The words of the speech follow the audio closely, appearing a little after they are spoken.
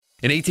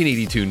In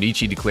 1882,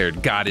 Nietzsche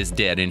declared God is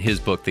dead in his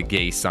book, The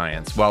Gay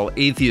Science. While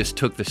atheists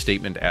took the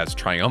statement as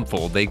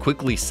triumphal, they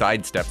quickly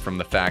sidestepped from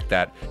the fact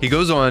that he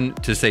goes on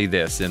to say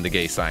this in The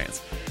Gay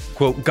Science.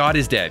 Quote, God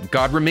is dead.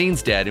 God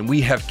remains dead, and we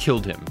have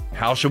killed him.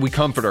 How shall we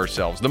comfort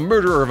ourselves? The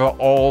murderer of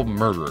all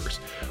murderers.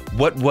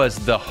 What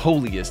was the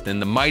holiest and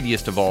the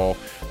mightiest of all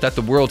that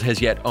the world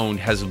has yet owned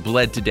has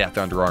bled to death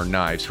under our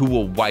knives. Who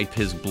will wipe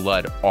his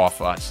blood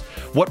off us?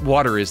 What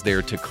water is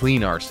there to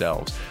clean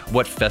ourselves?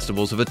 What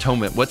festivals of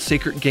atonement? What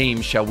sacred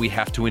games shall we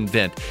have to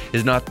invent?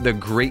 Is not the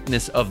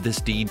greatness of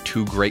this deed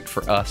too great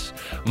for us?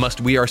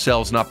 Must we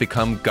ourselves not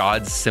become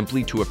gods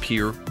simply to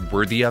appear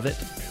worthy of it?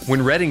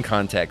 When read in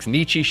context,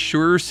 Nietzsche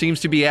sure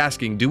seems to be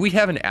asking, do we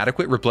have an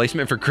adequate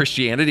replacement for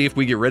Christianity if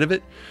we get rid of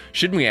it?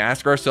 Shouldn't we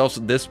ask ourselves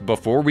this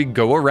before we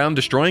go around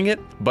destroying it?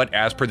 But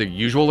as per the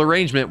usual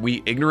arrangement,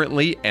 we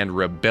ignorantly and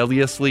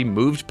rebelliously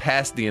moved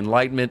past the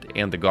Enlightenment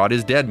and the God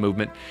is dead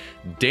movement,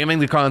 damning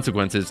the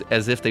consequences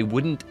as if they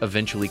wouldn't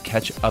eventually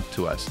catch up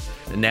to us.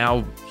 And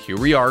now, here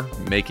we are,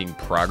 making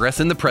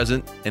progress in the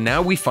present, and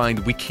now we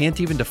find we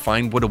can't even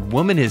define what a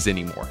woman is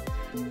anymore.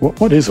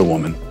 What is a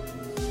woman?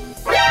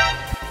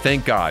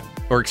 Thank God,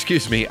 or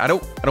excuse me, I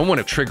don't want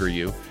to trigger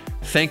you.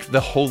 Thank the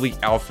holy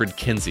Alfred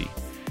Kinsey.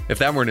 If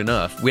that weren't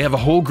enough, we have a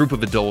whole group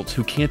of adults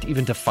who can't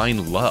even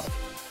define love.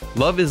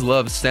 Love is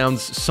love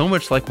sounds so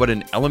much like what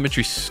an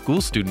elementary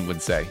school student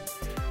would say.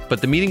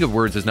 But the meaning of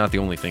words is not the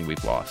only thing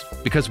we've lost,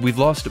 because we've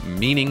lost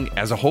meaning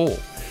as a whole.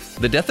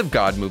 The Death of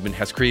God movement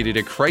has created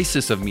a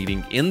crisis of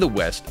meaning in the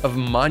West of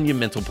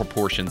monumental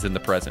proportions in the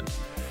present.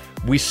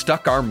 We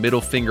stuck our middle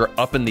finger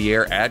up in the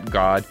air at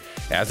God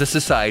as a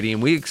society,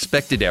 and we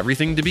expected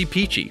everything to be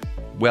peachy.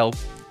 Well,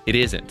 it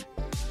isn't.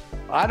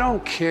 I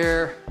don't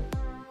care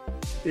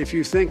if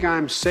you think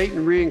I'm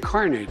Satan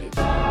reincarnated.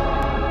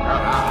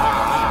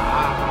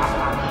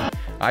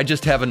 I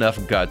just have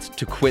enough guts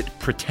to quit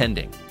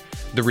pretending.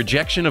 The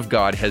rejection of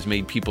God has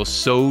made people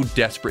so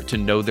desperate to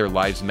know their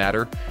lives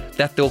matter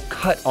that they'll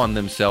cut on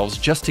themselves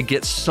just to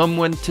get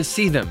someone to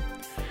see them.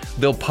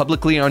 They'll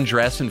publicly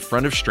undress in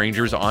front of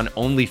strangers on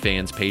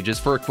OnlyFans pages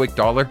for a quick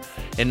dollar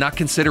and not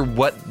consider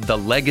what the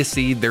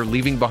legacy they're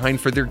leaving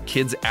behind for their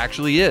kids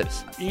actually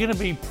is. You're going to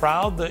be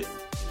proud that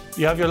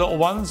you have your little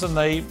ones and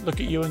they look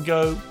at you and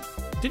go,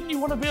 didn't you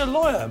want to be a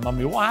lawyer,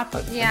 Mummy? What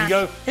happened? Yeah. And you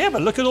go, here,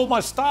 but look at all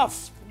my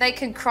stuff. They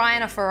could cry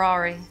in a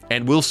Ferrari.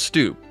 And we'll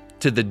stoop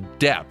to the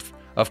depth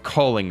of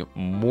calling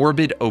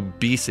morbid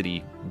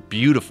obesity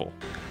beautiful.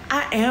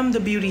 I am the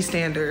beauty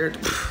standard.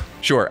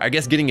 Sure, I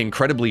guess getting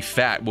incredibly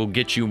fat will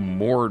get you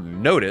more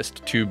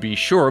noticed, to be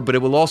sure, but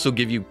it will also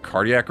give you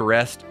cardiac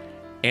arrest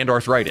and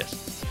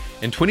arthritis.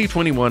 In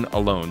 2021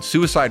 alone,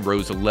 suicide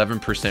rose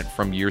 11%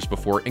 from years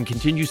before and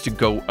continues to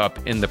go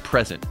up in the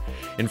present.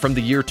 And from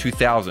the year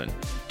 2000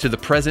 to the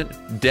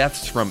present,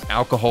 deaths from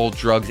alcohol,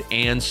 drugs,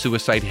 and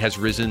suicide has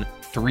risen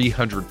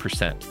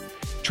 300%.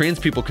 Trans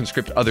people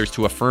conscript others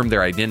to affirm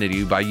their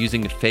identity by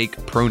using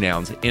fake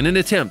pronouns in an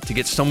attempt to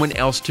get someone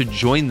else to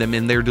join them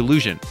in their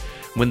delusion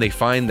when they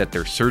find that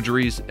their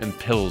surgeries and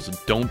pills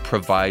don't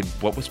provide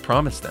what was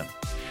promised them.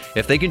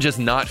 If they can just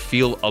not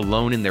feel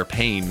alone in their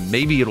pain,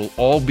 maybe it'll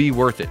all be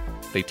worth it,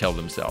 they tell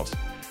themselves.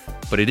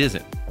 But it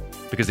isn't,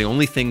 because the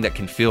only thing that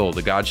can fill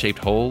the God-shaped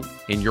hole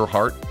in your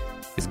heart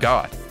is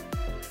God.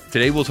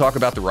 Today we'll talk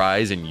about the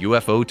rise in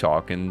UFO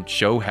talk and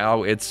show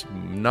how it's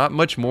not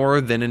much more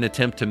than an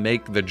attempt to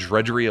make the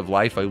drudgery of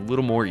life a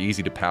little more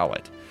easy to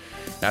palate.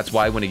 That's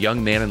why when a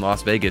young man in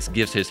Las Vegas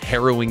gives his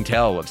harrowing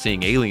tale of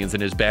seeing aliens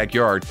in his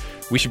backyard,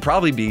 we should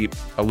probably be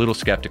a little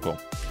skeptical.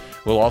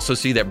 We'll also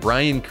see that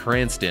Bryan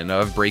Cranston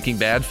of Breaking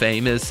Bad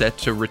fame is set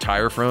to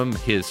retire from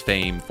his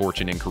fame,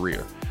 fortune, and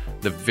career.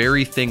 The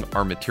very thing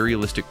our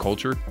materialistic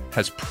culture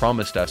has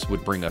promised us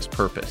would bring us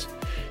purpose.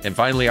 And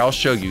finally, I'll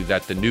show you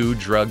that the new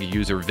drug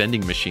user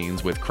vending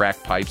machines with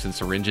crack pipes and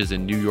syringes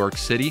in New York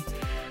City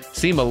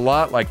seem a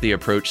lot like the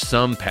approach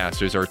some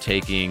pastors are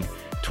taking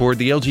toward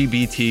the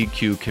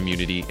LGBTQ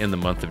community in the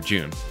month of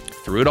June.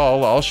 Through it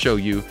all, I'll show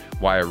you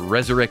why a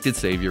resurrected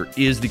Savior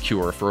is the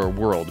cure for a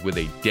world with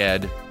a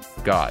dead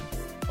God.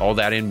 All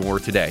that and more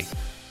today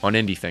on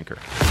Indie Thinker.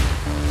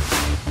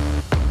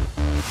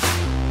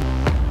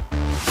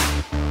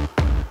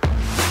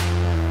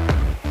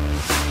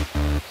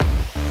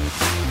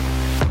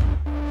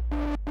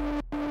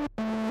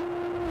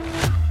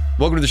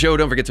 Welcome to the show.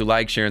 Don't forget to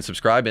like, share, and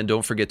subscribe, and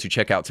don't forget to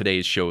check out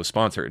today's show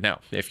sponsor. Now,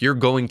 if you're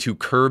going to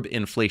curb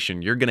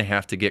inflation, you're going to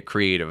have to get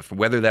creative,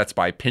 whether that's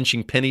by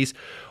pinching pennies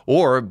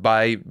or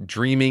by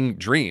dreaming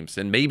dreams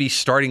and maybe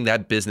starting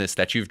that business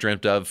that you've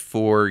dreamt of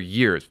for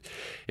years.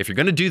 If you're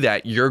going to do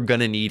that, you're going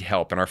to need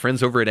help, and our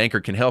friends over at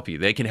Anchor can help you.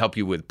 They can help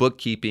you with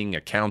bookkeeping,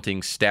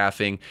 accounting,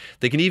 staffing.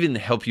 They can even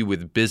help you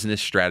with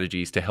business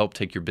strategies to help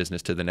take your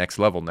business to the next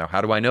level. Now,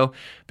 how do I know?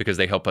 Because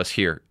they help us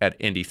here at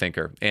Indie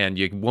Thinker, and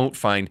you won't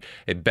find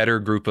a better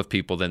group of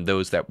people than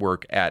those that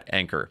work at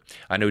Anchor.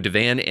 I know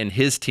Devan and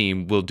his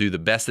team will do the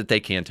best that they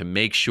can to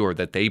make sure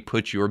that they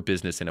put your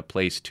business in a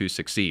place to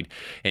succeed.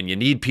 And you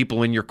need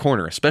people in your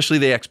corner, especially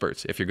the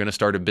experts, if you're going to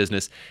start a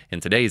business in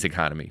today's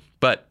economy.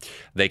 But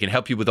they can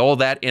help you with all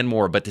that and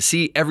more. But to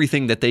see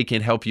everything that they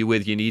can help you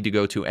with, you need to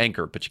go to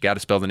Anchor, but you got to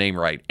spell the name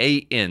right.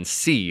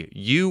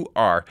 ANCUR.biz.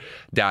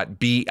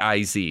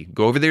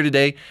 Go over there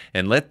today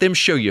and let them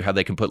show you how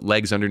they can put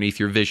legs underneath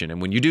your vision.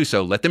 And when you do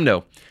so, let them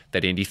know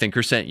that Indie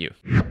Thinker sent you.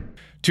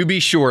 To be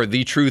sure,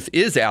 the truth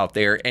is out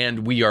there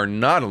and we are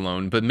not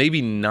alone, but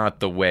maybe not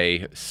the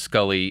way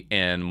Scully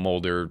and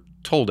Mulder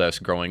told us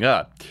growing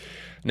up.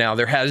 Now,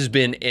 there has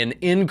been an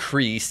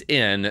increase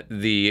in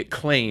the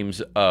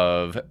claims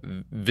of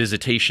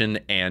visitation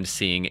and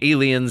seeing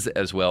aliens,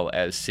 as well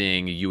as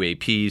seeing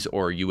UAPs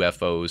or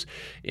UFOs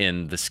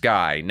in the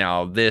sky.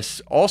 Now,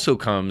 this also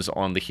comes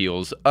on the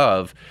heels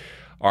of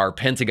our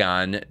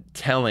Pentagon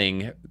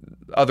telling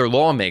other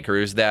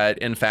lawmakers that,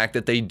 in fact,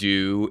 that they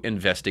do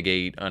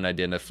investigate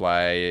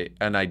unidentified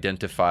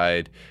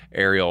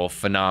aerial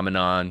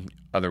phenomenon,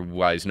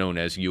 otherwise known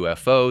as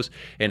UFOs,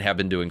 and have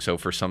been doing so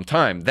for some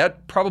time.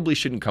 That probably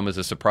shouldn't come as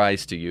a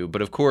surprise to you,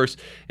 but of course,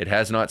 it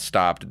has not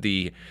stopped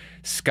the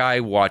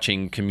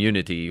sky-watching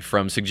community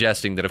from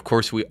suggesting that, of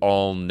course, we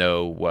all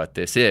know what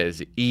this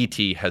is.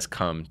 E.T. has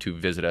come to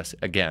visit us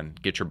again.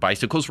 Get your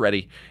bicycles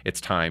ready. It's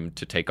time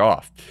to take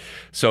off.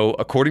 So,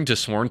 according to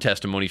sworn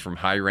testimony from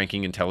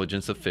high-ranking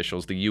intelligence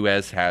officials, the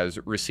U.S. has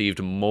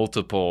received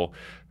multiple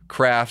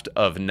craft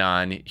of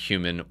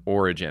non-human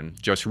origin.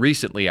 Just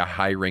recently, a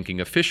high-ranking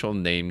official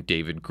named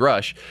David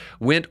Grush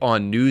went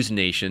on News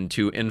Nation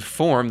to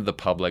inform the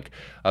public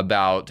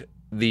about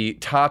the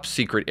top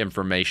secret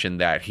information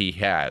that he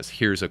has.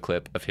 Here's a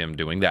clip of him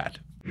doing that.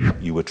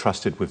 You were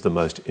trusted with the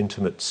most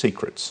intimate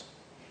secrets.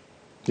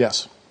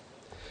 Yes.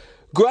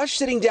 Grush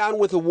sitting down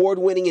with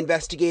award-winning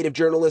investigative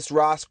journalist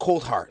Ross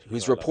Coulthart,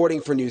 who's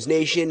reporting for News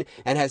Nation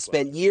and has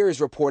spent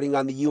years reporting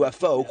on the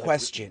UFO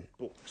question.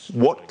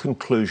 What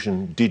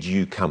conclusion did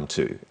you come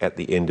to at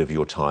the end of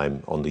your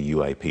time on the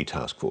UAP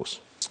task force?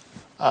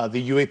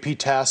 The UAP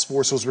task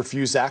force was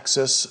refused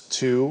access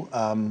to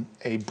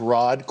a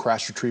broad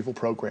crash retrieval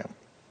program.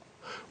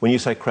 When you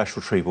say crash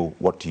retrieval,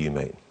 what do you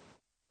mean?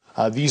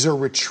 These are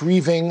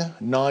retrieving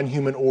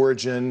non-human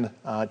origin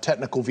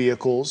technical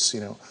vehicles,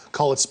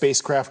 call it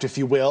spacecraft if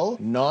you will,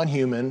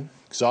 non-human,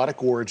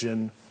 exotic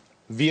origin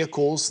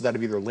vehicles that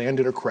have either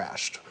landed or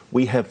crashed.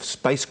 We have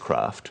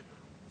spacecraft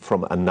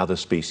from another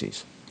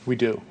species. We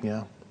do,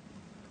 yeah.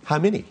 How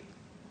many?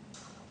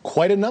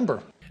 Quite a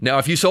number. Now,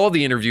 if you saw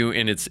the interview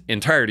in its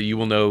entirety, you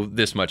will know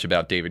this much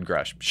about David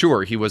Grush.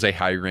 Sure, he was a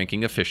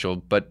high-ranking official,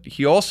 but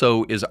he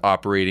also is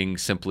operating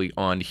simply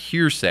on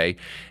hearsay,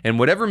 and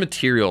whatever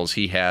materials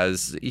he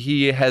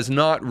has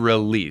not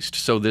released.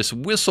 So this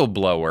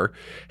whistleblower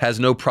has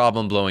no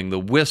problem blowing the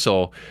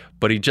whistle,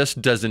 but he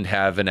just doesn't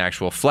have an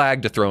actual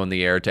flag to throw in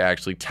the air to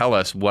actually tell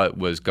us what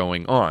was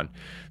going on.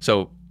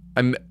 So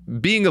I'm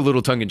being a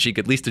little tongue-in-cheek,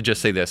 at least to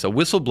just say this. A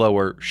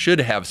whistleblower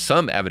should have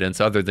some evidence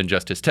other than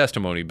just his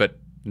testimony, but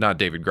not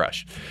David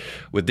Grush.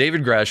 With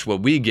David Grush,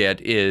 what we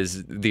get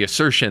is the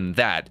assertion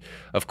that,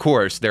 of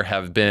course, there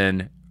have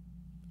been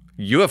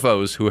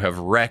UFOs who have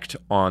wrecked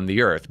on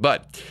the Earth.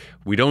 But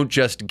we don't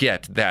just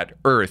get that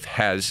Earth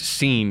has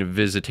seen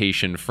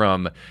visitation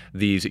from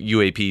these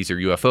UAPs or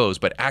UFOs,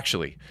 but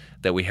actually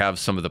that we have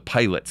some of the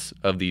pilots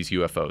of these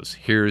UFOs.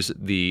 Here's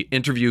the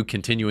interview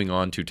continuing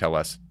on to tell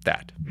us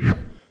that.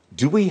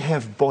 Do we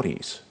have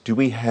bodies? Do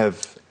we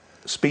have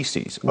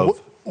species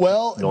of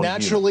Well, non-human?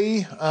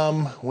 naturally,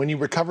 when you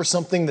recover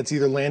something that's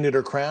either landed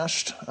or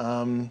crashed,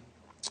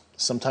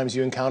 sometimes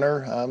you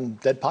encounter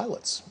dead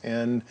pilots.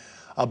 And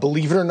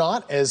believe it or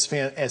not, as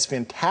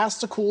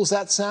fantastical as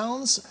that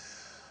sounds,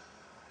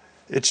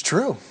 it's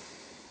true.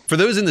 For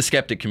those in the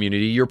skeptic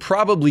community, you're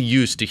probably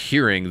used to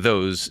hearing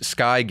those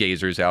sky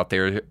gazers out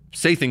there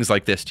say things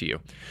like this to you.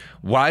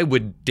 Why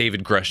would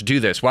David Grush do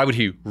this? Why would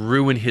he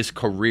ruin his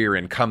career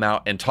and come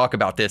out and talk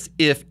about this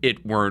if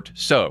it weren't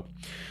so?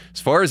 As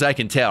far as I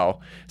can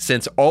tell,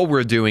 since all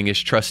we're doing is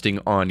trusting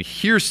on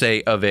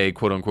hearsay of a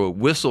quote-unquote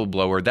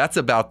whistleblower, that's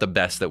about the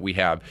best that we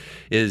have,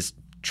 is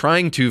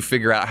trying to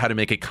figure out how to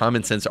make a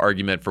common sense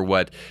argument for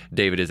what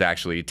David is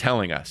actually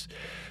telling us.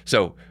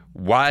 So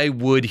why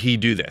would he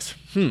do this?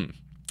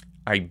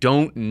 I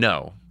don't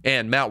know.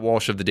 And Matt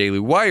Walsh of the Daily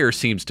Wire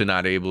seems to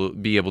not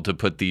be able to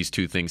put these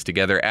two things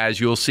together, as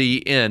you'll see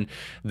in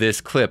this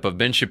clip of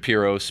Ben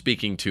Shapiro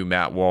speaking to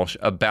Matt Walsh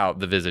about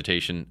the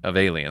visitation of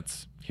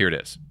aliens. Here it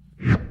is.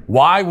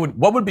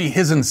 What would be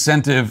his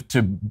incentive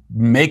to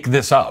make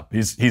this up?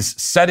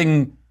 He's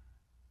setting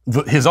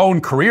his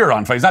own career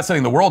on fire. He's not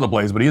setting the world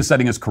ablaze, but he is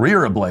setting his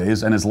career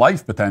ablaze and his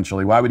life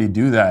potentially. Why would he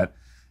do that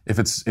if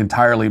it's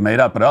entirely made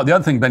up? But the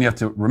other thing, Ben, you have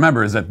to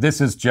remember is that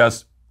this is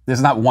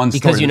not one story.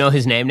 Because you know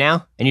his name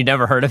now and you'd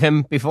never heard of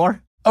him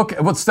before? Okay,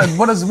 what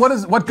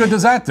good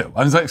does that do?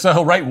 I was like, so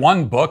he'll write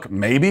one book,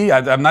 maybe.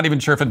 I'm not even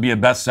sure if it'd be a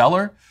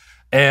bestseller,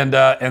 and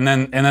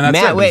then that's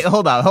Matt, it. wait,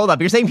 hold up.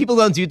 You're saying people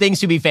don't do things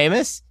to be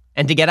famous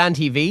and to get on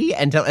TV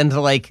and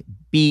to like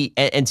be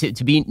and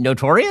to be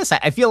notorious?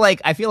 I feel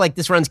like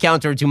this runs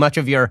counter to much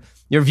of your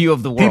view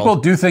of the world. People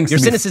do things. Your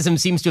cynicism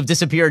seems to have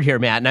disappeared here,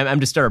 Matt, and I'm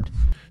disturbed.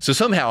 So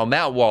somehow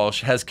Matt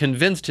Walsh has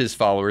convinced his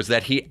followers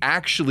that he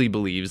actually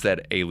believes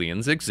that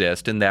aliens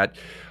exist and that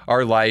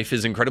our life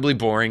is incredibly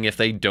boring if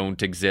they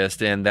don't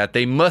exist, and that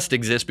they must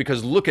exist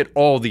because look at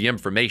all the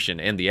information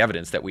and the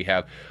evidence that we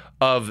have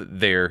of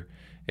their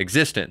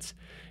existence.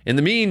 In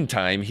the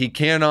meantime, he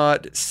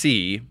cannot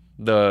see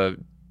the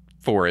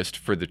forest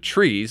for the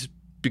trees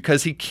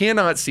because he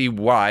cannot see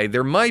why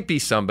there might be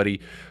somebody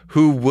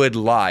who would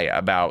lie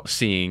about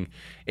seeing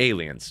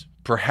aliens.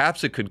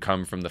 Perhaps it could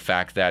come from the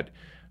fact that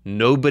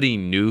nobody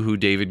knew who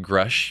David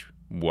Grush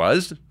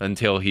was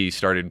until he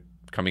started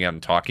coming out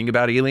and talking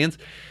about aliens,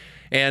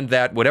 and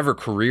that whatever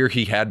career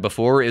he had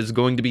before is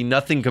going to be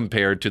nothing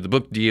compared to the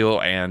book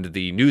deal and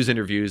the news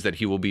interviews that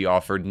he will be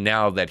offered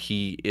now that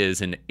he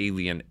is an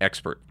alien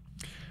expert.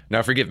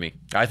 Now, forgive me,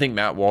 I think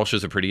Matt Walsh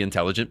is a pretty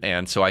intelligent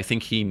man, so I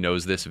think he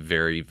knows this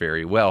very,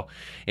 very well.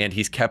 And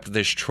he's kept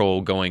this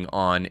troll going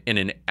on in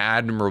an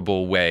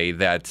admirable way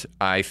that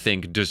I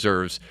think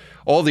deserves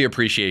all the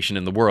appreciation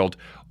in the world,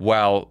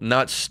 while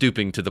not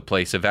stooping to the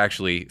place of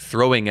actually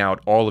throwing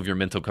out all of your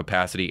mental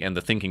capacity and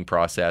the thinking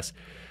process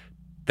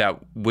that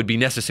would be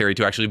necessary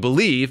to actually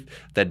believe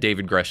that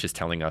David Grush is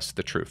telling us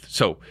the truth.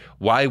 So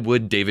why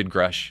would David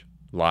Grush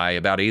lie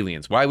about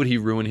aliens? Why would he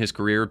ruin his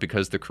career?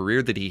 Because the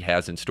career that he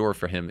has in store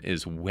for him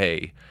is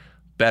way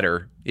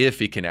better if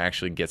he can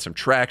actually get some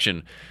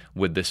traction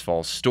with this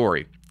false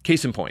story.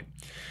 Case in point,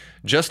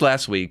 just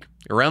last week,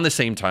 around the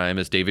same time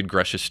as David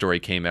Grush's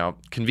story came out,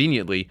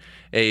 conveniently,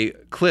 a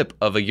clip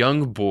of a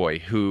young boy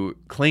who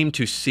claimed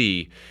to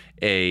see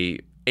a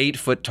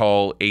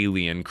 8-foot-tall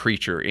alien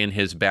creature in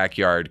his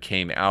backyard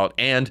came out,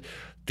 and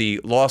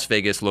the Las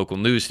Vegas local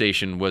news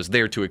station was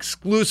there to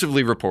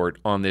exclusively report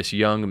on this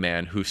young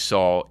man who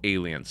saw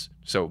aliens.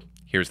 So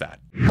here's that.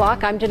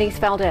 I'm Denise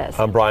Valdez.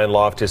 I'm Brian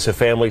Loftus. A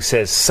family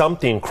says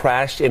something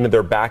crashed into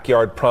their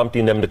backyard,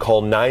 prompting them to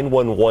call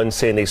 911,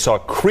 saying they saw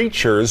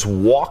creatures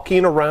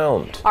walking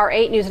around. Our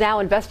 8 News Now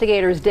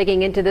investigators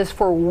digging into this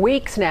for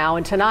weeks now,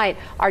 and tonight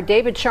our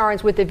David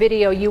Sharns with the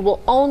video you will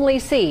only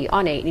see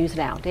on 8 News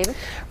Now. David?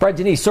 Right,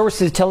 Denise,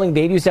 sources telling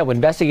the 8 News Now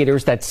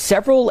investigators that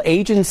several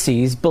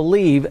agencies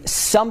believe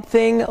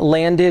something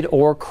landed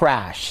or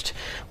crashed.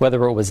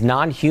 Whether it was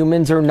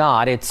non-humans or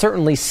not, it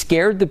certainly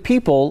scared the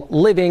people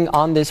living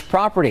on this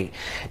property.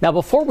 Now,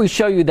 before we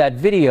show you that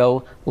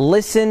video,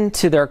 listen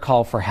to their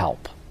call for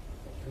help.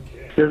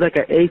 There's like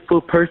an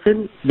 8-foot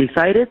person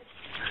beside it,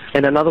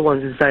 and another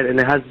one's inside, and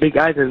it has big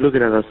eyes and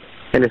looking at us,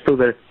 and it's still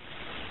there.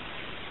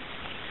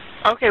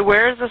 Okay,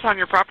 where is this on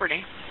your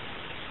property?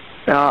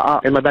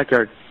 In my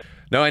backyard.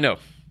 Now I know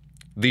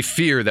the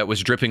fear that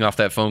was dripping off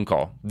that phone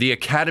call, the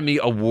Academy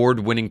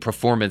Award-winning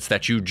performance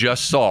that you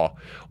just saw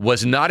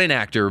was not an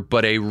actor,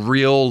 but a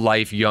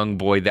real-life young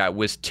boy that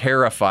was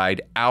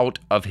terrified out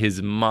of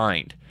his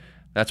mind.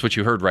 That's what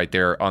you heard right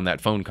there on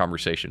that phone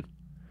conversation.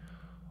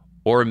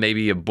 Or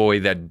maybe a boy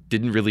that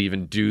didn't really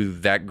even do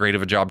that great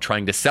of a job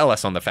trying to sell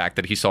us on the fact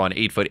that he saw an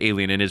 8-foot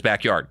alien in his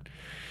backyard.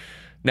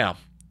 Now,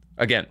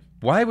 again,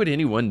 why would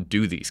anyone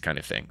do these kind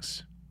of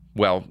things?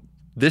 Well,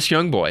 this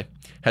young boy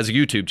has a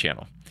YouTube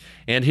channel.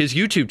 And his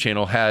YouTube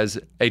channel has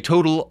a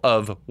total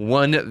of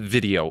 1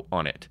 video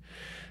on it.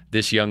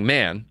 This young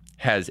man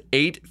has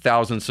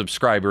 8,000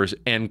 subscribers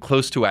and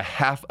close to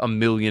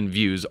 500,000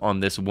 views on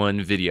this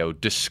one video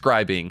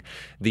describing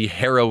the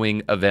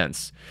harrowing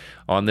events.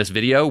 On this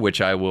video,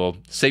 which I will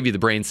save you the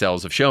brain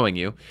cells of showing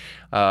you,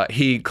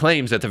 he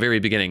claims at the very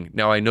beginning,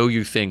 "Now I know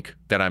you think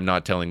that I'm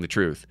not telling the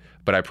truth,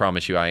 but I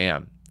promise you I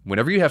am."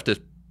 Whenever you have to,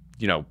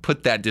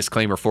 put that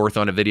disclaimer forth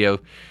on a video,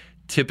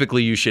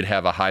 typically you should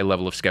have a high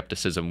level of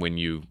skepticism when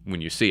you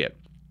see it.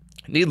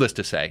 Needless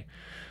to say,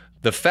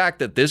 the fact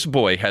that this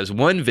boy has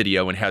 1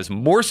 video and has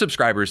more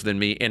subscribers than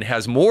me and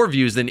has more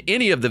views than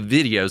any of the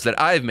videos that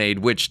I've made,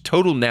 which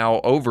total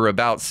now over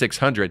about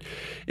 600,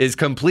 is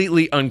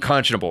completely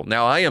unconscionable.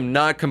 Now, I am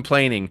not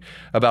complaining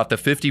about the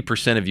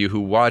 50% of you who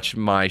watch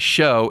my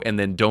show and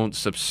then don't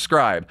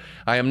subscribe.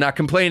 I am not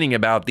complaining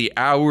about the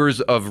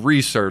hours of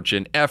research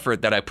and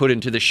effort that I put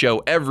into the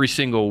show every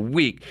single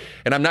week.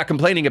 And I'm not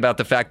complaining about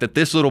the fact that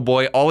this little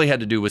boy, all he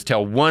had to do was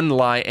tell 1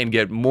 lie and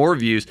get more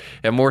views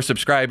and more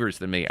subscribers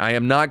than me. I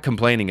am not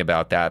complaining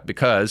about that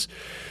because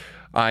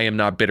I am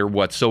not bitter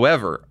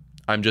whatsoever.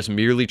 I'm just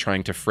merely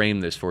trying to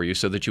frame this for you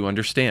so that you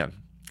understand.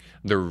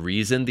 The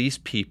reason these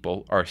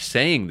people are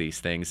saying these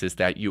things is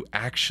that you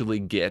actually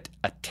get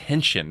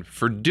attention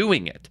for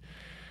doing it.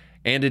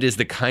 And it is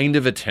the kind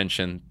of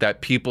attention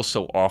that people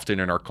so often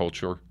in our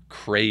culture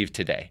crave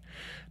today.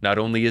 Not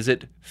only is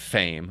it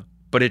fame,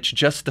 but it's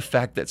just the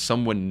fact that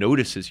someone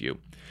notices you.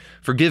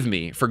 Forgive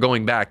me for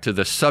going back to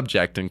the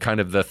subject and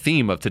kind of the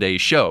theme of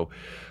today's show,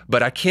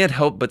 but I can't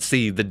help but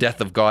see the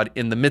death of God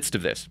in the midst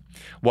of this.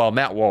 While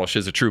Matt Walsh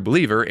is a true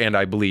believer, and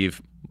I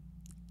believe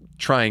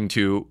trying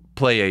to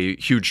play a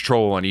huge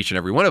troll on each and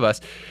every one of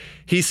us,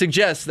 he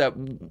suggests that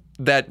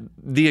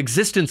the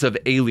existence of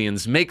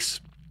aliens makes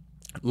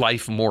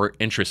life more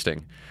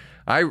interesting.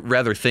 I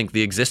rather think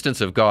the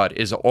existence of God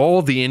is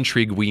all the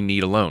intrigue we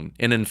need alone.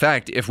 And in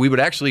fact, if we would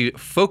actually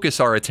focus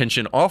our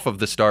attention off of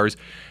the stars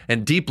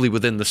and deeply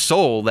within the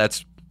soul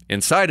that's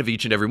inside of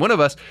each and every one of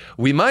us,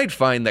 we might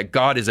find that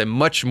God is a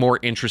much more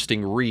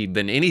interesting read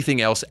than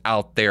anything else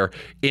out there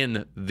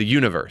in the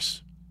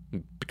universe.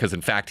 Because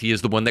in fact, he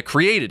is the one that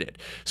created it.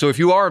 So if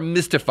you are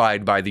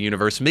mystified by the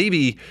universe,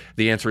 maybe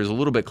the answer is a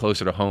little bit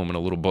closer to home in a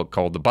little book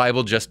called the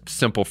Bible, just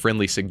simple,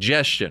 friendly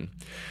suggestion.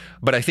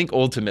 But I think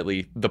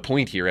ultimately the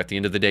point here at the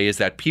end of the day is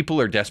that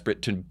people are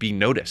desperate to be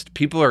noticed.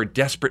 People are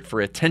desperate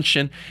for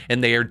attention,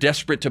 and they are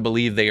desperate to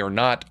believe they are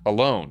not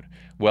alone.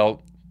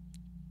 Well,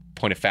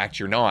 point of fact,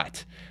 you're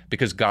not.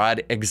 Because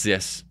God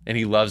exists and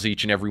he loves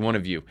each and every one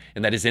of you.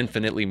 And that is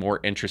infinitely more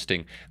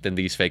interesting than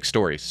these fake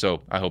stories.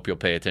 So I hope you'll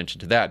pay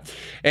attention to that.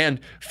 And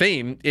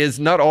fame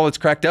is not all it's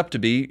cracked up to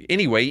be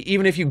anyway,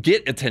 even if you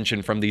get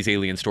attention from these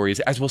alien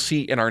stories, as we'll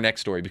see in our next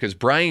story, because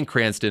Bryan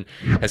Cranston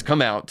has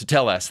come out to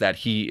tell us that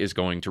he is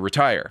going to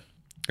retire.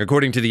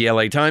 According to the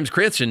LA Times,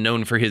 Cranston,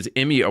 known for his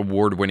Emmy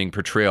Award-winning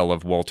portrayal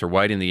of Walter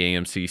White in the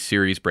AMC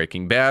series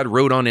Breaking Bad,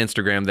 wrote on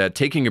Instagram that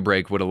taking a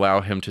break would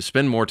allow him to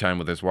spend more time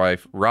with his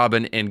wife,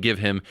 Robin, and give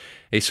him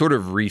a sort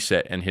of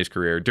reset in his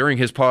career. During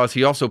his pause,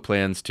 he also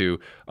plans to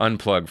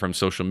unplug from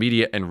social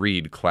media and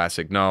read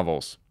classic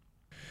novels.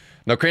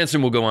 Now,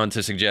 Cranston will go on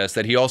to suggest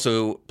that he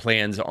also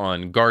plans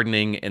on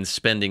gardening and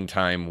spending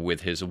time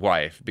with his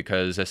wife,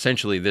 because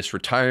essentially this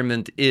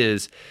retirement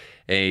is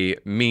a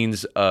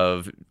means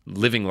of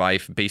living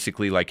life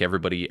basically like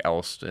everybody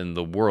else in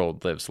the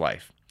world lives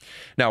life.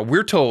 Now,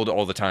 we're told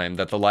all the time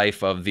that the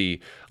life of the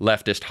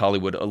leftist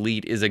Hollywood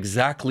elite is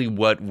exactly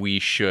what we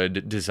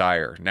should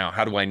desire. Now,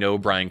 how do I know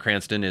Bryan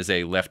Cranston is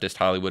a leftist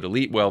Hollywood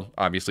elite? Well,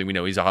 obviously we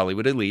know he's a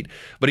Hollywood elite,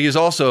 but he has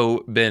also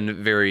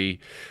been very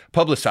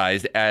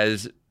publicized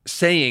as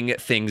saying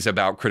things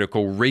about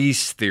critical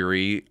race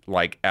theory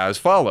like as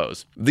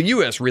follows. The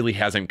U.S. really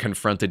hasn't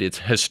confronted its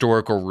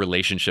historical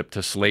relationship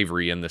to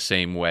slavery in the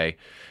same way.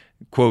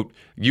 Quote,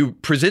 you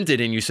present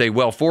it and you say,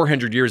 well,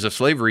 400 years of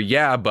slavery,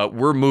 yeah, but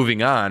we're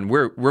moving on.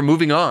 We're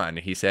moving on,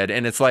 he said.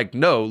 And it's like,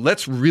 no,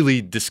 let's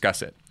really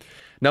discuss it.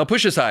 Now,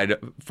 push aside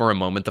for a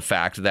moment the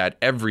fact that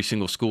every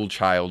single school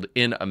child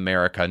in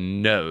America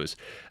knows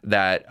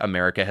that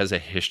America has a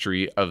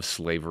history of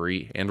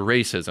slavery and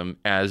racism,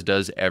 as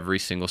does every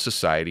single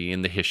society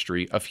in the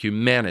history of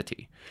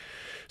humanity.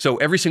 So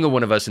every single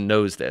one of us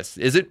knows this.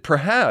 Is it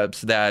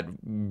perhaps that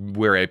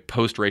we're a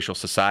post-racial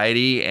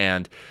society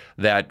and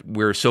that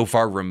we're so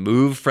far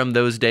removed from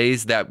those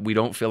days that we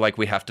don't feel like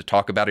we have to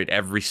talk about it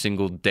every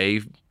single day,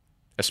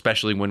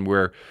 especially when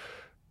we're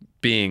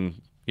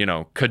being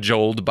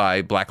cajoled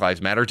by Black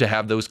Lives Matter to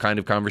have those kind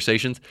of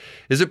conversations?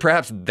 Is it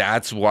perhaps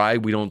that's why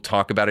we don't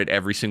talk about it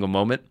every single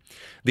moment?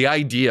 The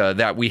idea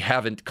that we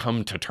haven't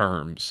come to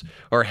terms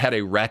or had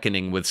a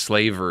reckoning with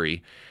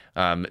slavery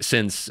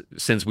since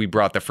we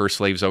brought the first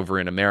slaves over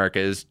in America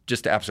is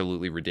just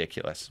absolutely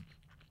ridiculous.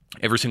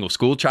 Every single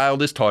school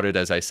child is taught it,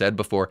 as I said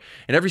before,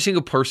 and every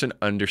single person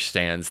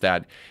understands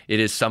that it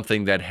is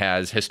something that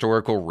has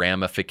historical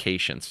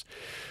ramifications.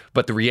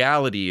 But the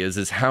reality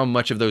is how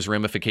much of those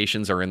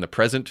ramifications are in the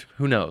present,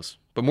 who knows?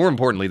 But more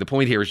importantly, the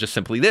point here is just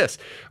simply this.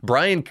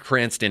 Bryan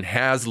Cranston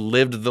has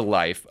lived the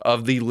life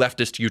of the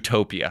leftist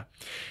utopia.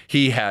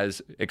 He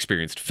has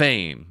experienced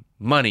fame,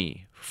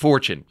 money,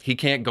 fortune. He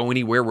can't go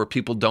anywhere where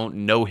people don't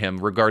know him,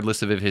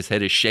 regardless of if his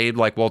head is shaved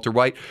like Walter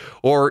White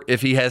or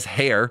if he has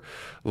hair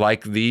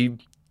like the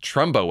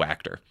Trumbo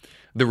actor.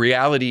 The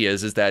reality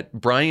is that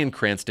Bryan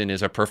Cranston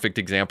is a perfect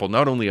example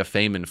not only of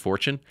fame and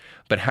fortune,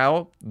 but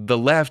how the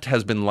left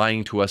has been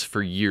lying to us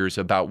for years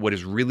about what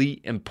is really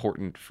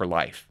important for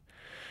life.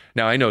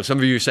 Now, I know some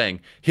of you are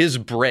saying his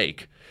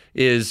break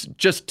is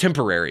just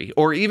temporary,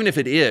 or even if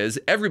it is,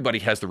 everybody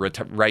has the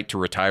right to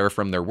retire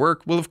from their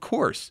work. Well, of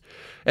course,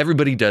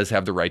 everybody does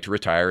have the right to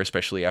retire,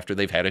 especially after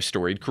they've had a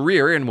storied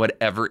career in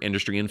whatever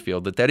industry and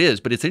field that is.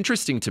 But it's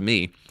interesting to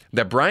me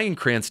that Bryan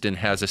Cranston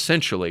has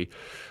essentially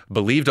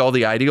believed all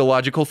the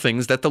ideological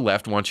things that the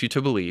left wants you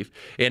to believe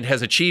and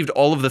has achieved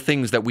all of the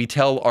things that we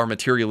tell our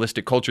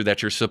materialistic culture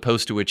that you're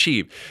supposed to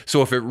achieve.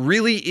 So if it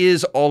really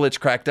is all it's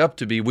cracked up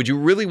to be, would you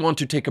really want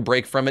to take a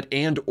break from it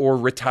and or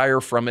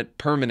retire from it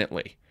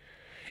permanently?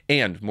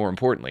 And more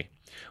importantly,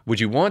 would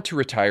you want to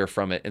retire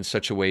from it in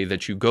such a way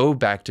that you go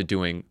back to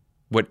doing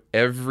what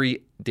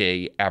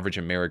everyday average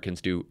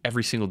Americans do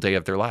every single day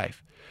of their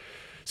life?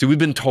 See, we've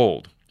been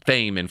told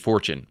fame and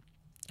fortune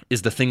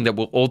is the thing that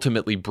will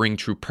ultimately bring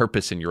true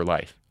purpose in your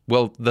life.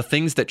 Well, the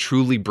things that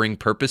truly bring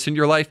purpose in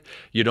your life,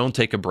 you don't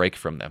take a break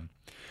from them.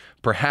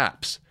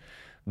 Perhaps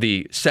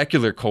the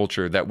secular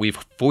culture that we've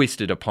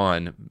foisted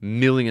upon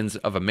millions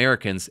of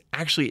Americans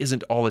actually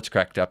isn't all it's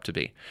cracked up to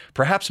be.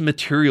 Perhaps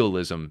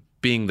materialism,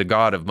 being the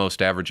god of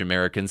most average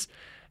Americans,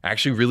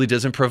 actually really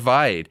doesn't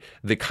provide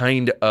the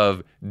kind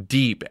of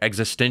deep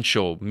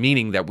existential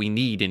meaning that we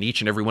need in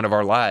each and every one of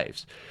our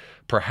lives.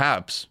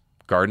 Perhaps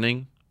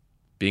gardening,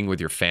 being with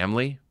your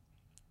family,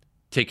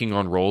 taking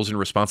on roles and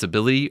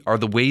responsibility are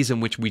the ways in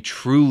which we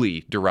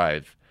truly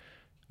derive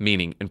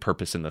meaning and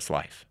purpose in this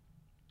life.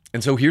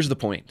 And so here's the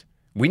point.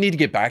 We need to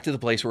get back to the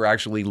place where we're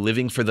actually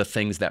living for the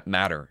things that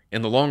matter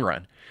in the long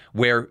run,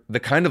 where the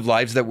kind of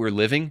lives that we're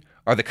living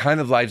are the kind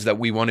of lives that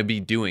we want to be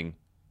doing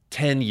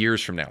 10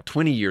 years from now,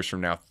 20 years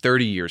from now,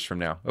 30 years from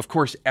now. Of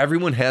course,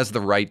 everyone has the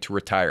right to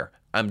retire.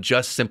 I'm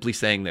just simply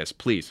saying this.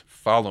 Please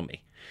follow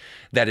me.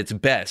 That it's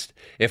best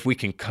if we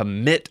can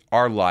commit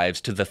our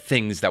lives to the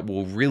things that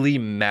will really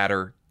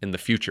matter in the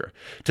future,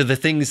 to the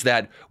things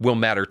that will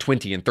matter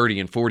 20 and 30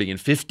 and 40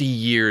 and 50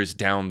 years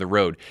down the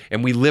road.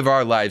 And we live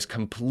our lives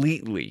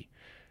completely,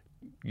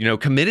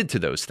 committed to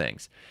those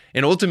things.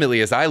 And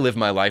ultimately, as I live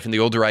my life and the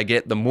older I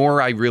get, the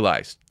more I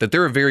realize that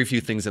there are very few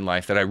things in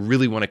life that I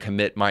really want to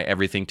commit my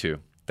everything to.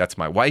 That's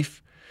my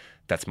wife,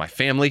 that's my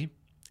family,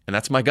 and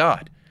that's my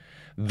God.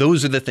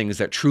 Those are the things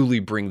that truly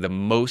bring the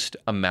most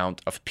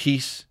amount of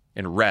peace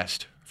and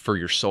rest for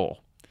your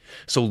soul.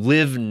 So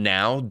live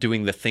now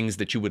doing the things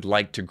that you would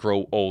like to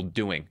grow old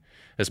doing.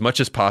 As much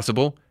as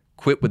possible,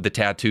 quit with the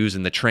tattoos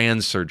and the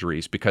trans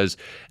surgeries, because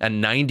a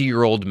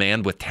 90-year-old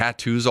man with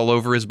tattoos all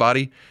over his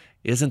body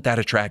isn't that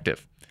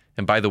attractive.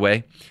 And by the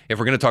way, if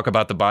we're going to talk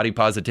about the body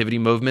positivity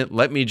movement,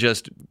 let me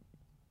just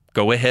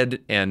go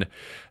ahead and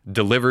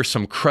deliver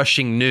some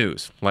crushing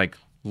news, like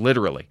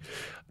literally.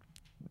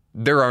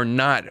 There are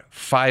not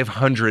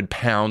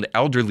 500-pound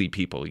elderly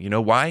people. You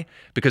know why?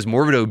 Because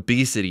morbid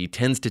obesity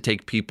tends to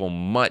take people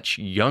much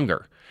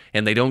younger,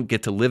 and they don't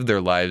get to live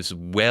their lives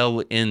well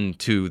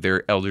into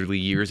their elderly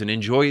years and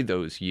enjoy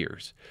those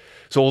years.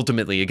 So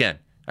ultimately, again,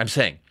 I'm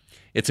saying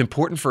it's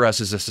important for us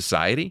as a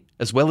society,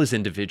 as well as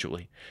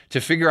individually,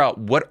 to figure out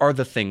what are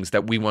the things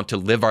that we want to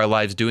live our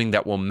lives doing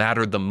that will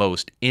matter the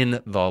most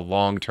in the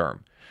long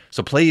term.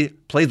 So play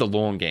the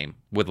long game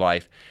with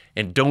life,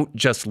 and don't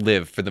just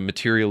live for the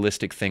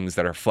materialistic things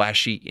that are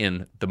flashy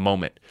in the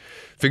moment.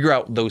 Figure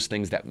out those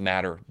things that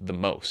matter the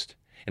most.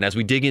 And as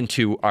we dig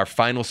into our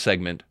final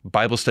segment,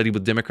 Bible Study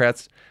with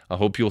Democrats, I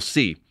hope you'll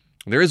see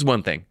there is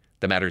one thing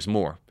that matters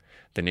more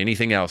than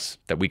anything else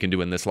that we can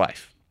do in this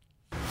life.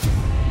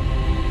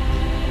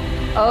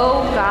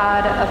 Oh,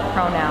 God of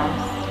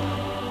pronouns.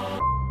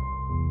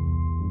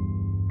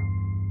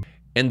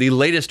 In the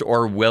latest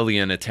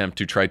Orwellian attempt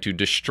to try to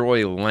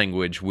destroy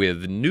language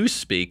with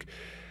Newspeak,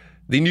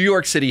 the New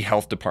York City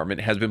Health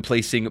Department has been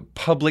placing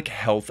public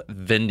health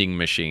vending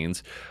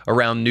machines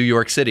around New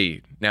York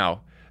City.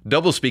 Now,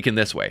 doublespeak in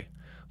this way.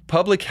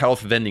 Public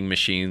health vending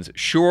machines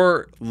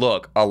sure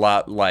look a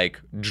lot like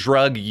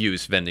drug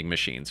use vending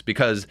machines,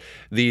 because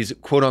these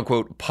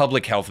quote-unquote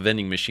public health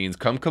vending machines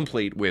come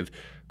complete with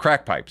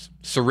crack pipes,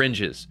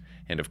 syringes,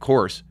 and of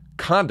course,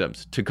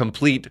 condoms to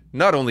complete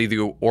not only the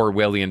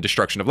Orwellian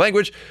destruction of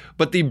language,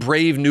 but the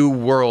Brave New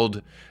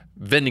World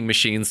vending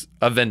machines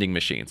of vending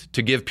machines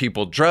to give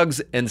people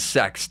drugs and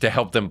sex to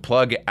help them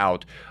plug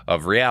out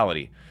of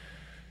reality.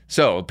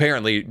 So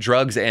apparently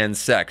drugs and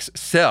sex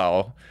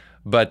sell,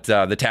 but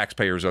the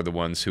taxpayers are the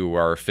ones who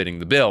are fitting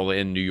the bill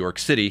in New York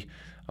City,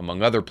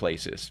 among other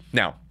places.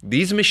 Now,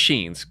 these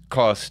machines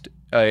cost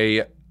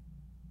an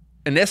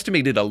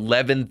estimated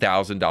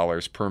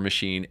 $11,000 per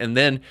machine, and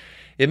then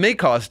it may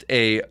cost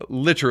a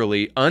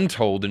literally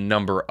untold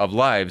number of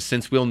lives,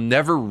 since we'll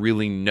never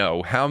really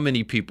know how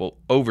many people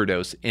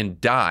overdose and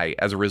die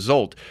as a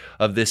result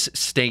of this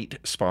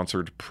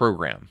state-sponsored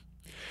program.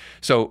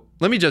 So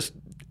let me just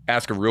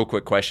ask a real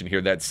quick question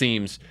here that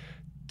seems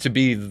to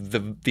be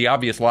the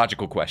obvious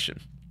logical question.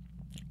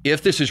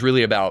 If this is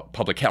really about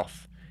public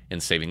health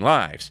and saving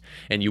lives,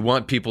 and you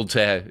want people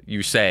to,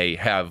 you say,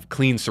 have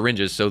clean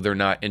syringes so they're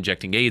not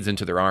injecting AIDS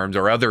into their arms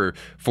or other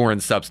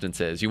foreign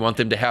substances, you want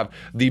them to have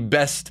the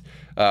best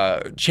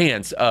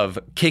chance of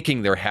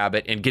kicking their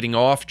habit and getting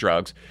off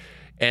drugs,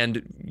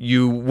 and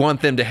you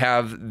want them to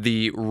have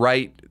the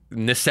right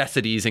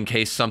necessities in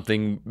case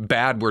something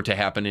bad were to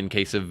happen in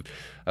case of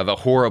a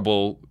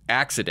horrible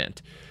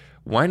accident,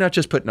 why not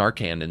just put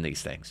Narcan in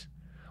these things?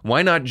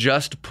 Why not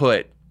just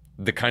put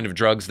the kind of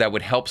drugs that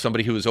would help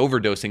somebody who is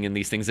overdosing in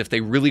these things if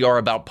they really are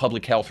about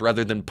public health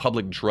rather than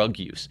public drug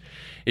use?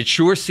 It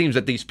sure seems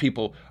that these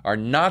people are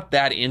not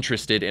that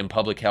interested in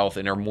public health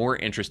and are more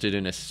interested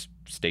in a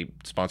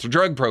state-sponsored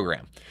drug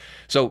program.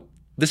 So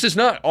this is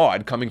not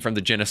odd coming from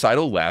the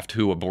genocidal left,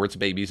 who aborts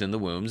babies in the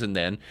wombs and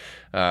then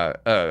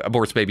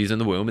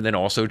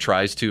also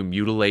tries to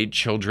mutilate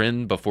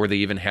children before they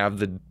even have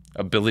the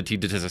ability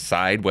to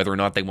decide whether or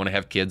not they want to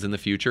have kids in the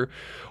future,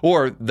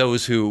 or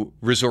those who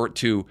resort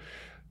to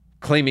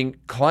claiming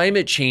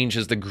climate change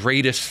is the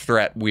greatest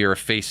threat we are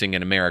facing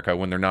in America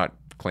when they're not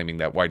claiming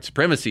that white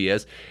supremacy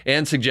is,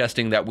 and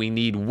suggesting that we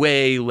need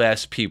way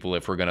less people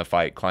if we're going to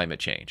fight climate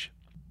change.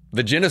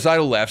 The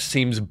genocidal left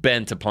seems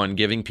bent upon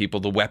giving people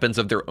the weapons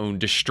of their own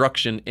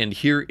destruction, and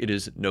here it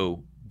is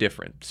no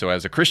different. So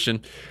as a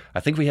Christian, I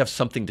think we have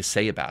something to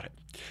say about it.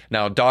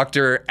 Now,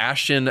 Dr.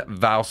 Ashton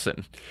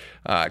Valson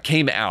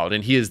came out,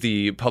 and he is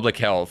the public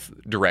health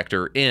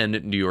director in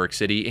New York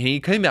City, and he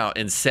came out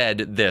and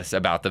said this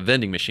about the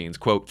vending machines,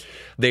 quote,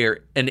 "They're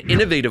an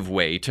innovative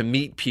way to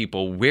meet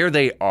people where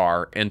they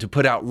are and to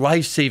put out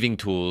life-saving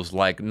tools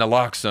like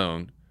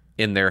naloxone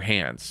in their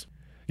hands."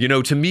 You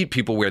know, to meet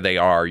people where they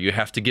are, you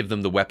have to give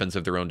them the weapons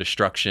of their own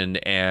destruction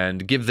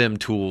and give them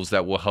tools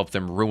that will help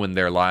them ruin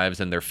their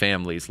lives and their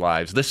families'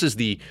 lives. This is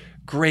the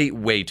great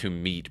way to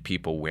meet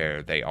people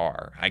where they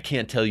are. I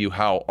can't tell you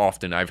how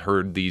often I've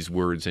heard these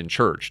words in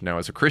church. Now,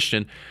 as a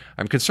Christian,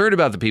 I'm concerned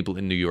about the people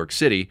in New York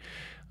City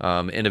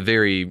in a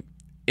very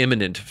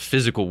imminent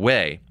physical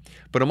way,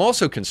 but I'm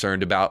also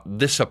concerned about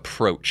this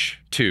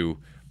approach to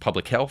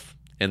public health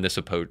and this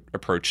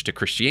approach to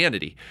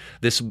Christianity.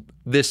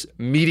 This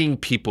meeting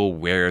people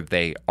where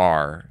they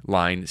are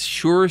line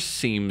sure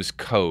seems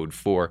code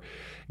for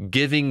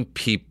giving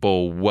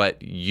people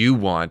what you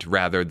want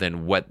rather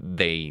than what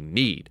they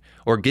need,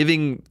 or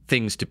giving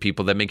things to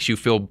people that makes you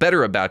feel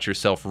better about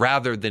yourself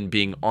rather than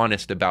being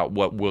honest about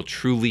what will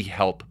truly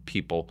help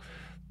people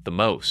the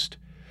most.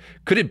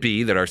 Could it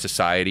be that our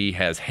society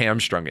has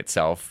hamstrung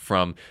itself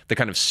from the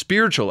kind of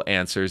spiritual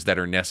answers that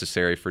are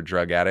necessary for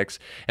drug addicts?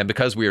 And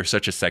because we are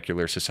such a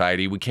secular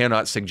society, we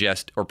cannot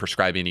suggest or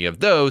prescribe any of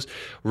those.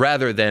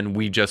 Rather than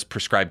we just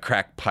prescribe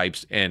crack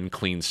pipes and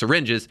clean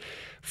syringes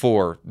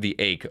for the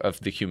ache of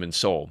the human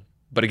soul.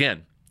 But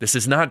again, this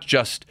is not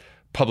just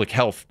public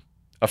health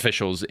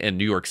officials in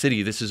New York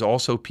City. This is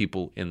also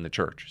people in the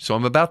church. So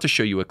I'm about to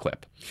show you a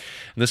clip.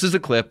 And this is a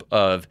clip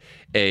of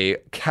a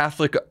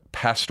Catholic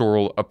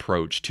pastoral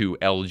approach to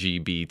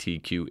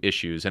LGBTQ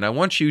issues. And I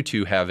want you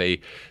to have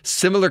a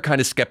similar kind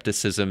of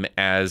skepticism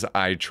as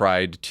I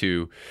tried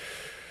to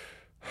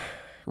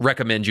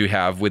recommend you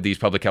have with these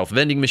public health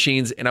vending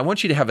machines. And I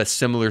want you to have a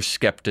similar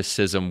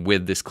skepticism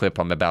with this clip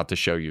I'm about to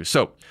show you.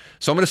 So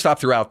I'm going to stop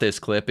throughout this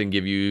clip and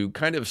give you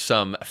kind of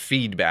some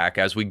feedback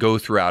as we go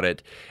throughout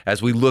it,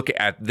 as we look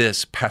at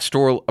this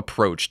pastoral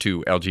approach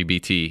to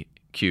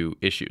LGBTQ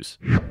issues.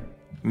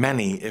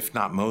 Many, if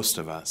not most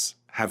of us,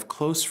 have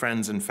close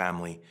friends and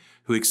family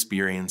who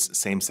experience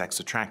same-sex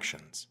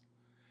attractions.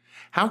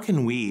 How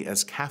can we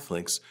as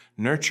Catholics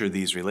nurture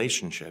these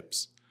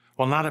relationships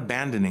while not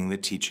abandoning the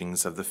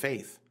teachings of the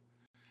faith?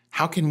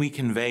 How can we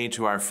convey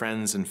to our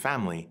friends and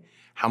family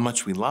how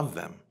much we love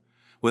them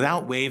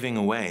without waving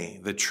away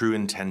the true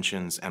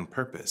intentions and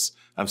purpose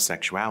of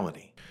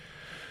sexuality?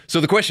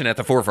 So the question at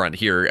the forefront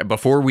here,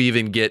 before we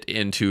even get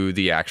into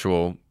the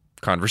actual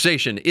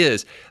conversation,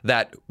 is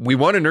that we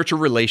want to nurture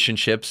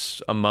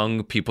relationships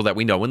among people that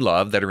we know and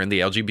love that are in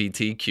the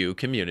LGBTQ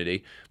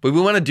community, but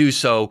we want to do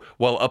so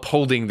while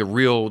upholding the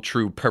real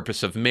true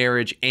purpose of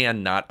marriage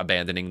and not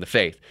abandoning the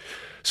faith.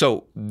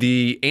 So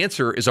the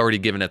answer is already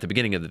given at the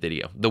beginning of the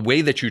video. The way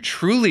that you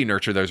truly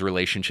nurture those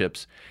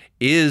relationships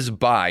is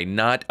by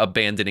not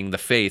abandoning the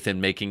faith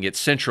and making it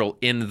central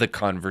in the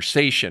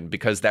conversation,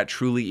 because that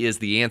truly is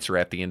the answer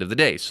at the end of the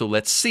day. So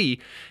let's see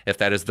if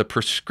that is the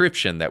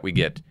prescription that we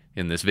get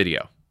in this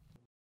video.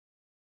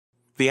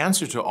 The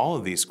answer to all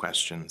of these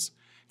questions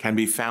can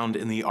be found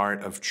in the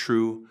art of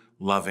true,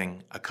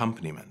 loving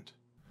accompaniment.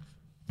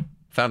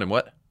 Found in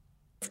what?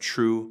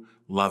 True,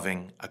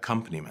 loving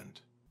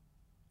accompaniment.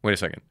 Wait a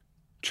second.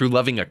 True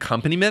loving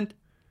accompaniment?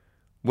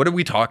 What are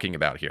we talking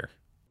about here?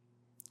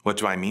 What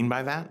do I mean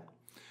by that?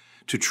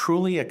 To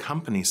truly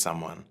accompany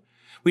someone,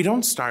 we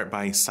don't start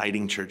by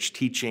citing church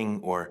teaching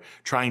or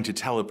trying to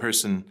tell a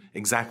person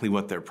exactly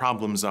what their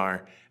problems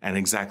are and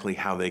exactly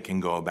how they can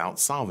go about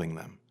solving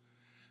them.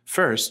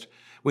 First,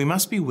 we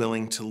must be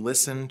willing to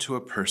listen to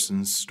a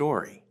person's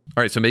story.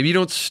 All right, so maybe you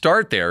don't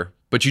start there,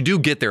 but you do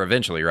get there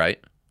eventually,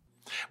 right?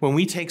 When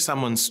we take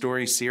someone's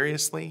story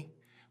seriously,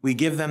 we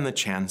give them the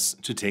chance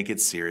to take it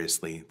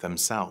seriously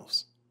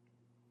themselves.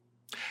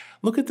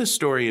 Look at the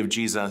story of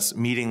Jesus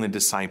meeting the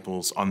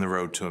disciples on the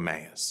road to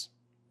Emmaus.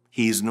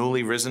 He's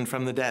newly risen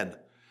from the dead,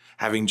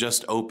 having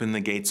just opened the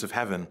gates of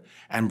heaven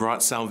and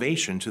brought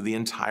salvation to the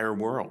entire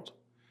world.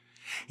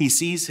 He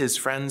sees his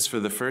friends for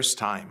the first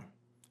time,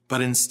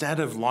 but instead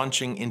of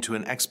launching into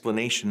an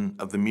explanation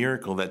of the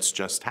miracle that's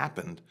just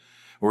happened,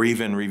 or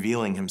even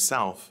revealing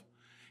himself,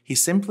 he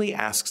simply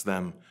asks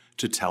them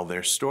to tell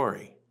their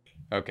story.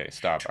 Okay,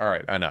 stop. All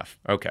right, enough.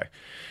 Okay.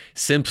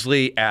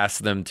 Simply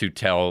ask them to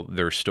tell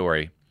their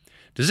story.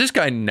 Does this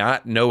guy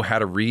not know how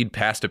to read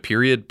past a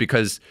period?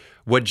 Because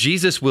what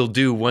Jesus will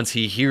do once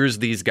he hears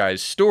these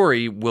guys'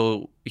 story,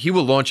 he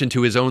will launch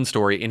into his own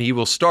story, and he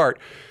will start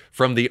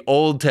from the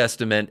Old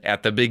Testament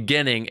at the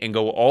beginning and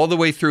go all the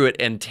way through it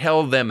and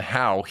tell them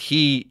how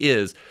he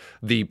is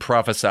the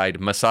prophesied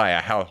Messiah,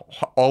 how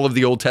all of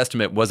the Old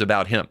Testament was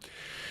about him.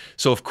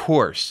 So of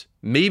course,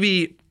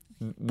 maybe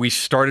we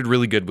started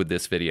really good with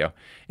this video,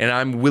 and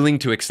I'm willing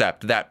to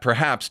accept that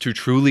perhaps to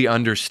truly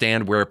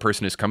understand where a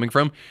person is coming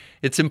from,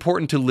 it's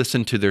important to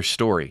listen to their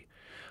story.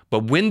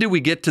 But when do we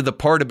get to the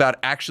part about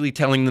actually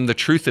telling them the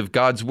truth of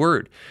God's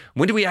word?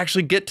 When do we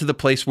actually get to the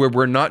place where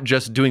we're not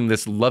just doing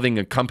this loving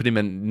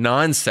accompaniment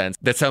nonsense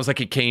that sounds like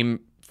it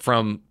came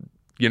from,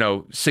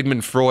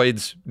 Sigmund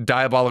Freud's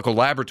diabolical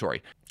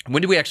laboratory?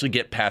 When do we actually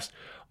get past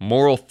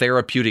moral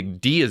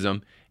therapeutic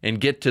deism and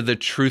get to the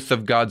truth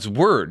of God's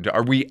word?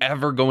 Are we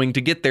ever going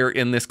to get there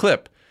in this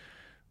clip?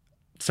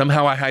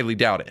 Somehow I highly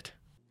doubt it.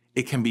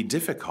 It can be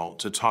difficult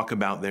to talk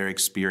about their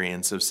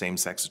experience of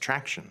same-sex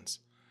attractions.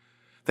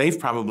 They've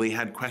probably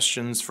had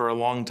questions for a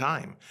long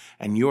time,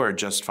 and you're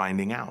just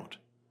finding out.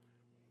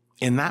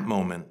 In that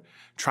moment,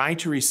 try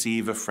to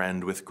receive a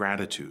friend with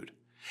gratitude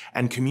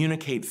and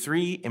communicate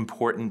 3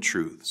 important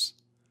truths.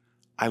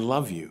 I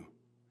love you.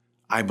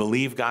 I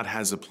believe God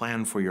has a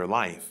plan for your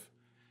life,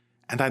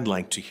 and I'd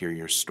like to hear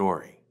your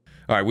story.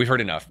 All right, we've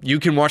heard enough. You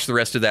can watch the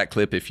rest of that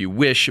clip if you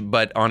wish,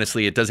 but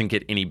honestly, it doesn't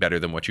get any better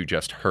than what you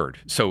just heard.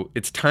 So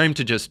it's time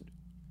to just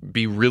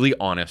be really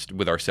honest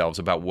with ourselves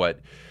about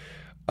what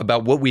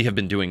we have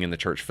been doing in the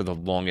church for the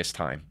longest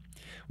time.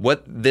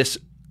 What this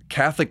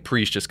Catholic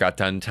priest just got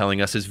done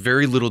telling us is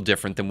very little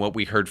different than what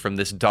we heard from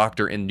this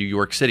doctor in New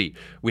York City.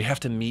 We have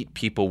to meet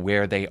people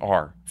where they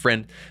are.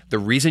 Friend, the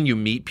reason you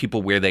meet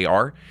people where they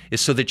are is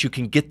so that you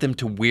can get them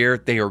to where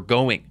they are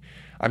going.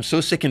 I'm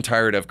so sick and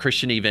tired of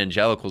Christian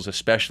evangelicals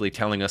especially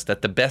telling us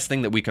that the best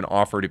thing that we can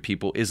offer to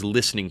people is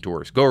listening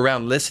tours. Go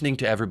around listening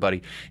to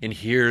everybody and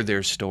hear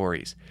their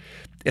stories.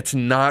 It's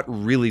not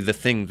really the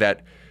thing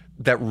that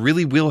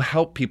really will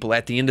help people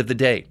at the end of the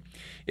day.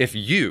 If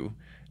you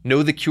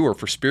know the cure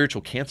for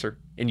spiritual cancer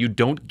and you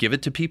don't give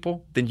it to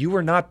people, then you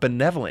are not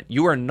benevolent.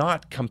 You are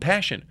not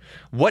compassionate.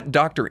 What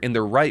doctor in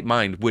their right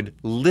mind would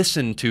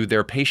listen to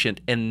their patient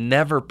and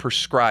never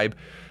prescribe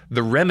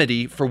the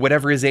remedy for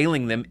whatever is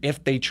ailing them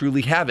if they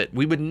truly have it?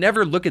 We would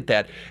never look at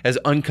that as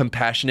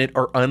uncompassionate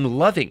or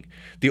unloving.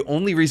 The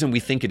only reason we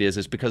think it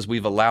is because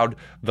we've allowed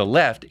the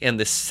left and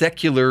the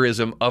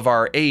secularism of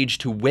our age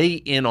to weigh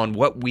in on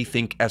what we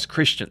think as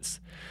Christians.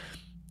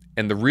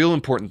 And the real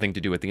important thing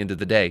to do at the end of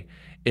the day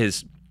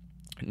is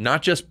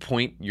not just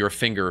point your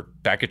finger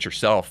back at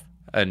yourself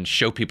and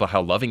show people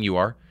how loving you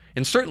are,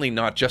 and certainly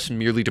not just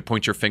merely to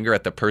point your finger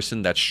at the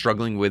person that's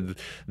struggling with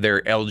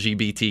their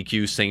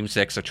LGBTQ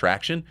same-sex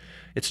attraction.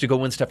 It's to go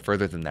one step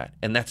further than that,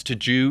 and that's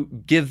to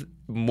give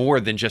more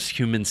than just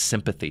human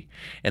sympathy,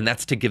 and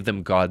that's to give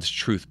them God's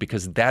truth,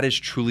 because that is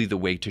truly the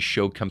way to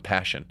show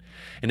compassion.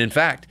 And in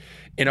fact,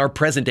 in our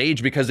present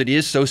age, because it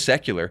is so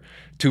secular,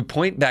 to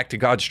point back to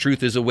God's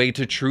truth is a way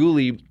to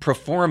truly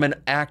perform an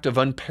act of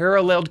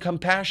unparalleled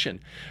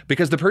compassion,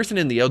 because the person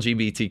in the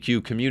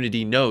LGBTQ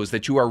community knows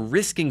that you are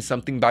risking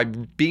something by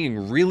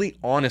being really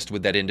honest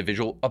with that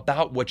individual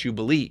about what you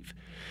believe.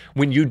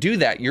 When you do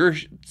that, you're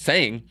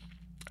saying,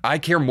 I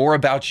care more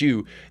about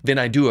you than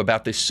I do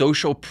about the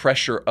social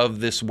pressure of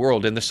this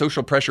world and the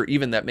social pressure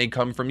even that may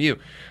come from you.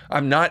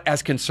 I'm not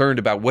as concerned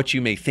about what you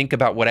may think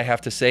about what I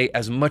have to say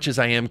as much as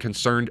I am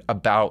concerned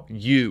about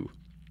you.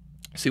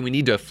 See, we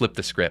need to flip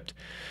the script.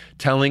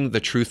 Telling the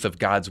truth of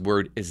God's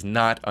word is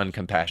not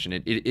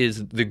uncompassionate. It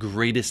is the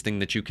greatest thing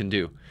that you can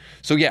do.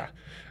 So yeah,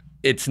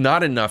 it's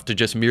not enough to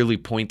just merely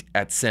point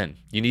at sin.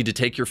 You need to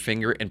take your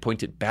finger and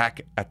point it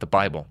back at the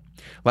Bible.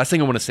 Last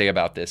thing I want to say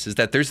about this is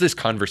that there's this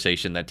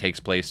conversation that takes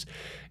place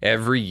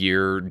every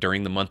year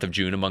during the month of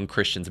June among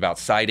Christians about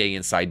side A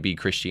and side B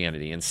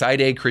Christianity. And side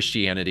A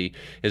Christianity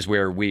is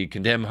where we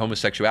condemn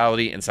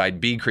homosexuality, and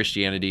side B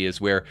Christianity is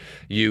where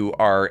you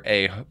are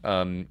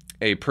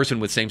a person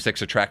with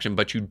same-sex attraction,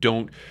 but you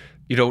don't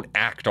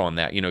act on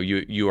that. You know,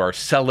 you are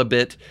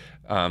celibate,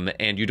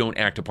 and you don't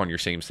act upon your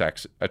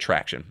same-sex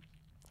attraction.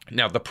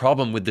 Now, the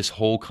problem with this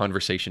whole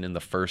conversation in the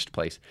first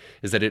place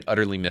is that it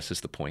utterly misses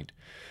the point.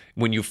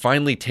 When you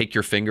finally take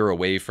your finger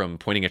away from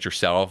pointing at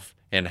yourself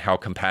and how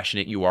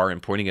compassionate you are and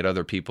pointing at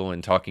other people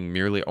and talking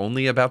merely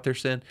only about their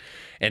sin,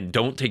 and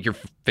don't take your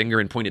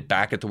finger and point it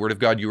back at the Word of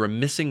God, you are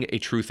missing a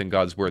truth in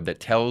God's Word that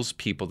tells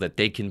people that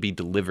they can be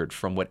delivered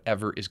from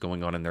whatever is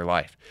going on in their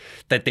life.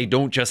 That they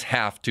don't just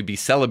have to be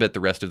celibate the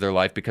rest of their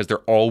life because they're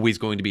always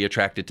going to be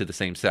attracted to the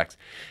same sex.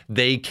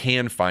 They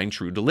can find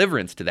true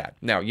deliverance to that.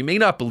 Now, you may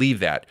not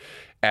believe that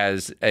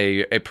as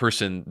a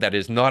person that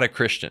is not a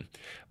Christian,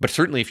 but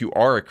certainly if you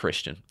are a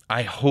Christian,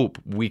 I hope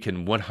we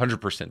can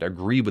 100%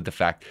 agree with the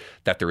fact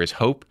that there is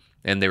hope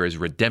and there is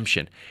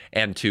redemption,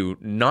 and to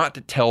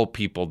not tell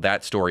people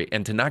that story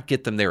and to not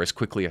get them there as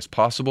quickly as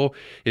possible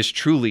is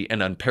truly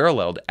an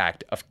unparalleled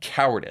act of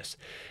cowardice.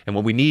 And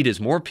what we need is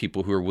more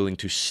people who are willing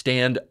to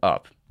stand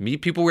up,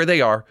 meet people where they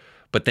are,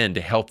 but then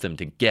to help them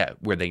to get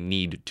where they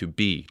need to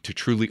be to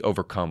truly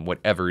overcome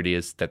whatever it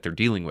is that they're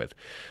dealing with.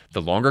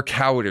 The longer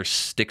cowardice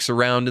sticks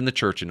around in the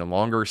church and the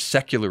longer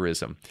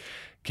secularism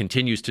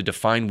continues to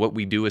define what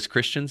we do as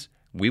Christians,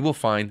 we will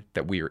find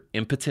that we are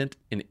impotent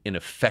and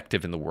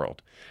ineffective in the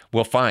world.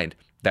 We'll find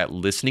that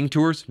listening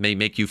tours may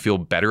make you feel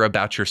better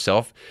about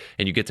yourself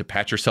and you get to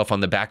pat yourself on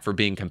the back for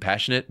being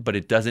compassionate, but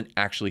it doesn't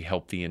actually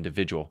help the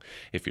individual.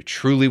 If you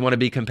truly want to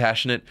be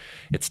compassionate,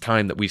 it's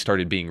time that we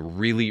started being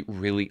really,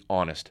 really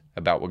honest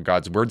about what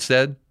God's word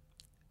said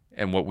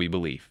and what we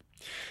believe.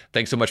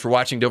 Thanks so much for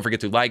watching. Don't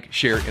forget to like,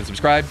 share, and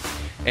subscribe.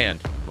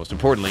 And most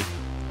importantly,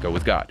 go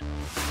with God.